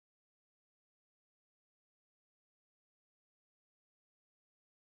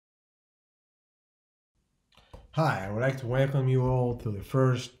Hi, I would like to welcome you all to the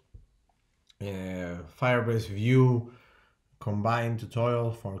first Firebase Vue combined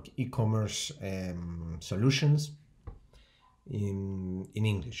tutorial for e-commerce solutions in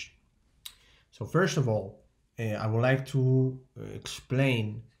English. So first of all, I would like to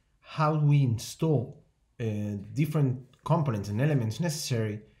explain how we install different components and elements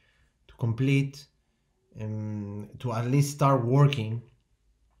necessary to complete to at least start working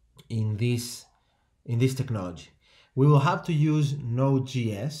in this technology. We will have to use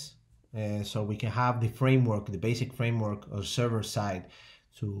NodeJS, so we can have the framework, the basic framework or server side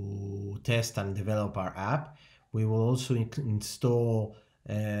to test and develop our app. We will also install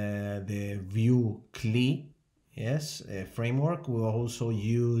the Vue CLI framework. We will also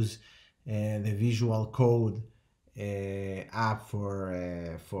use the Visual Code app for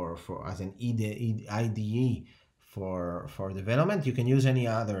as an IDE for development. You can use any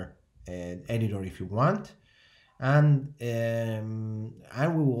other editor if you want, and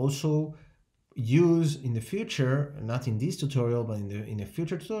we will also use in the future, not in this tutorial, but in a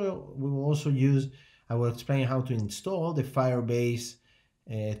future tutorial, we will also use, I will explain how to install the Firebase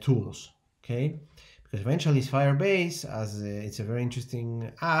tools, okay? Because eventually Firebase, as it's a very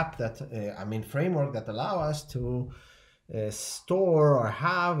interesting app that, framework that allow us to store or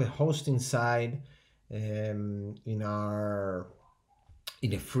have a hosting side in a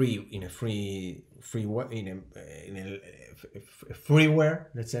freeware,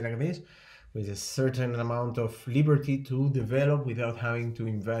 let's say like this, with a certain amount of liberty to develop without having to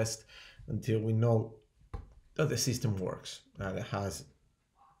invest until we know that the system works, that it has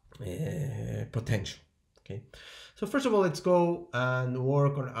potential. Okay, so first of all, let's go and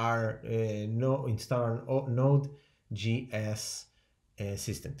work on our install Node.js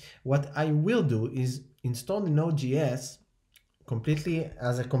system. What I will do is install the Node.js completely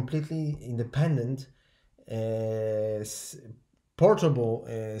as a completely independent portable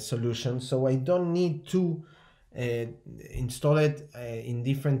solution, so I don't need to install it in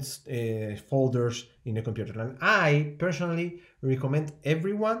different folders in the computer. And I personally recommend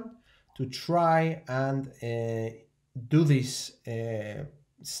everyone to try and do these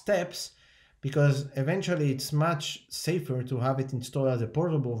steps, because eventually it's much safer to have it installed as a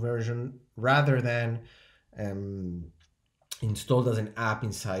portable version rather than installed as an app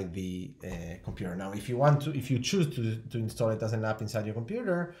inside the computer. Now, if you choose to install it as an app inside your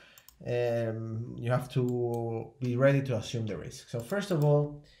computer, you have to be ready to assume the risk. So first of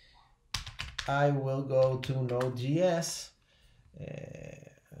all, I will go to Node.js.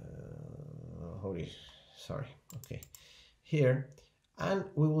 Here, and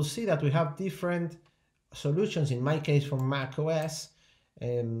we will see that we have different solutions, in my case for Mac OS,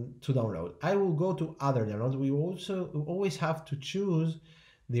 to download. I will go to other downloads. We always have to choose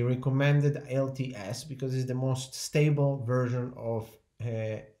the recommended LTS because it's the most stable version of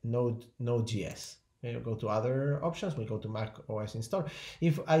Node.js. Okay, we'll go to other options. We go to Mac OS installer.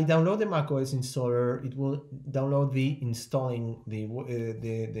 If I download the Mac OS installer, it will download the installing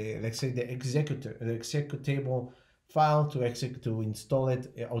let's say the executable file to install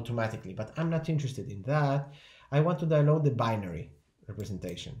it automatically. But I'm not interested in that. I want to download the binary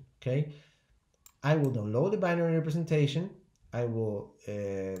representation. Okay, I will download the binary representation. I will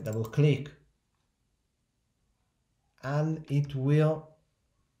double click, and it will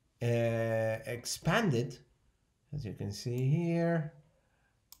expand it, as you can see here,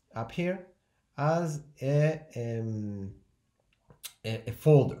 up here, as a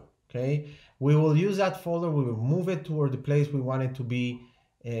folder. Okay, we will use that folder. We will move it toward the place we want it to be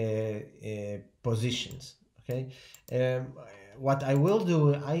positions. Okay. What I will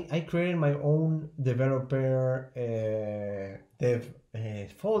do, I created my own developer dev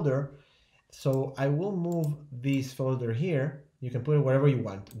folder, so I will move this folder here. You can put it wherever you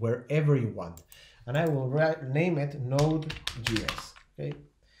want, and I will name it Node.js. Okay,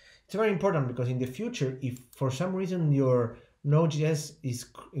 it's very important because in the future, if for some reason your Node.js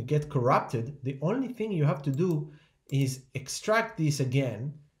get corrupted, the only thing you have to do is extract this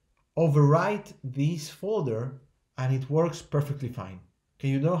again, overwrite this folder, and it works perfectly fine. Okay,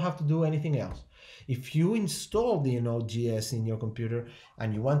 you don't have to do anything else. If you install the Node.js in your computer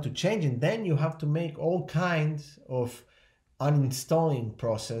and you want to change it, then you have to make all kinds of uninstalling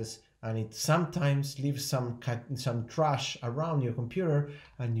process, and it sometimes leaves some trash around your computer,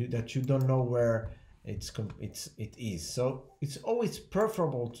 and that you don't know where it is. So it's always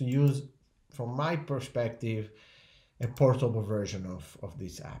preferable to use, from my perspective, a portable version of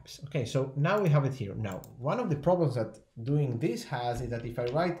these apps. Okay, so now we have it here. Now, one of the problems that doing this has is that if I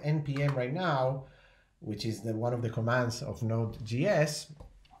write npm right now, which is one of the commands of Node.js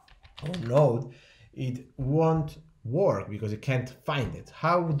or Node, it won't work because it can't find it.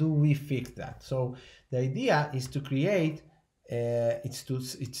 How do we fix that? So the idea is to create, it's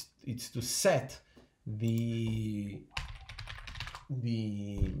to set the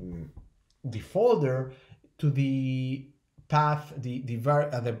folder to the path,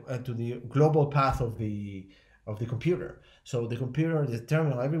 to the global path of the computer. So the computer, the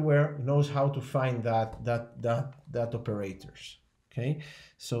terminal everywhere knows how to find that operators. Okay,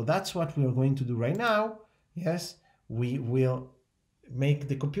 so that's what we are going to do right now. Yes, we will make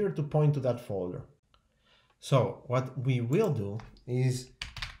the computer to point to that folder. So what we will do is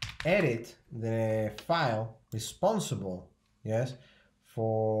edit the file responsible, yes,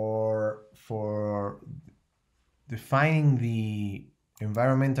 for defining the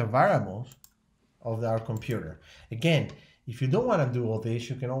environmental variables of our computer. Again, if you don't want to do all this,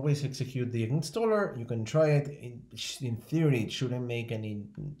 you can always execute the installer. You can try it. In theory, it shouldn't make any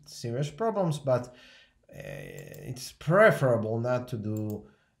serious problems, but it's preferable not to do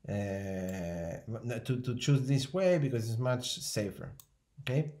to choose this way because it's much safer.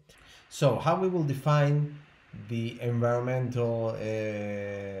 Okay, so how we will define the environmental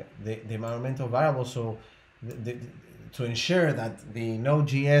environmental variable, so to ensure that the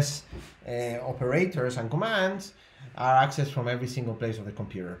Node.js operators and commands are accessed from every single place of the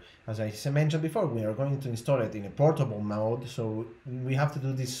computer. As I mentioned before, we are going to install it in a portable mode, so we have to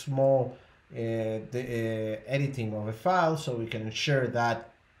do this small editing of a file so we can ensure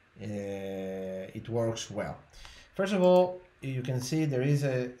that it works well. First of all, you can see there is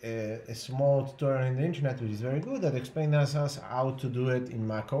a small tutorial in the internet which is very good that explains us how to do it in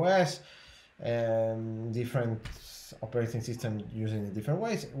macOS, different operating systems using it different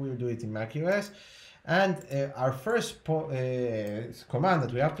ways. We'll do it in macOS. And our first command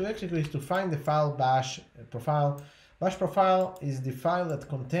that we have to execute is to find the file bash profile. Bash profile is the file that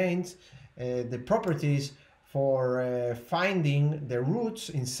contains the properties for finding the roots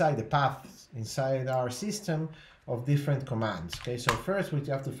inside the paths, inside our system of different commands. Okay, so first we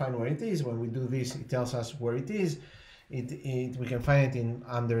have to find where it is. When we do this, it tells us where it is. We can find it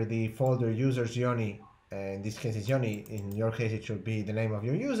under the folder users Johnny. In this case, it's Johnny. In your case, it should be the name of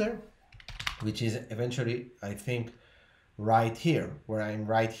your user, which is eventually, I think, right here, where I'm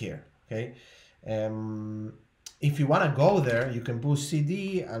right here. Okay. If you want to go there, you can put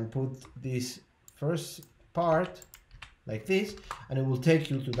CD and put this first part like this, and it will take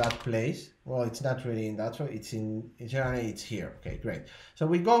you to that place. Well, it's not really in that way. It's generally it's here. Okay, great. So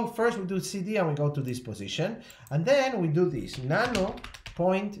we go first, we do CD and we go to this position, and then we do this nano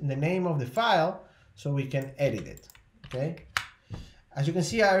point in the name of the file so we can edit it. Okay. As you can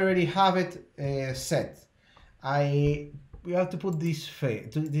see, I already have it set. We have to put this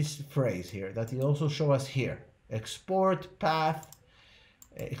phrase here that it also show us here. Export path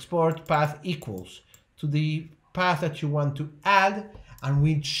equals to the path that you want to add, and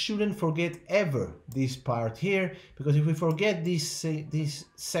we shouldn't forget ever this part here, because if we forget this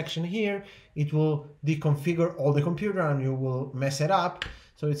section here, it will deconfigure all the computer and you will mess it up.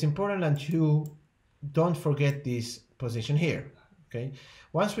 So it's important that you don't forget this position here. Okay.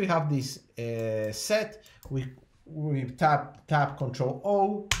 Once we have this set, we tap Control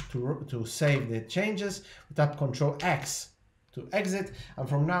O to save the changes. We tap Control X to exit, and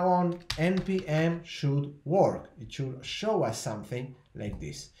from now on npm should work. It should show us something like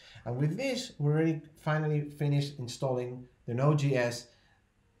this. And with this, we're already finally finished installing the Node.js,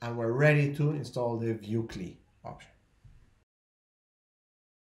 and we're ready to install the Vue CLI option.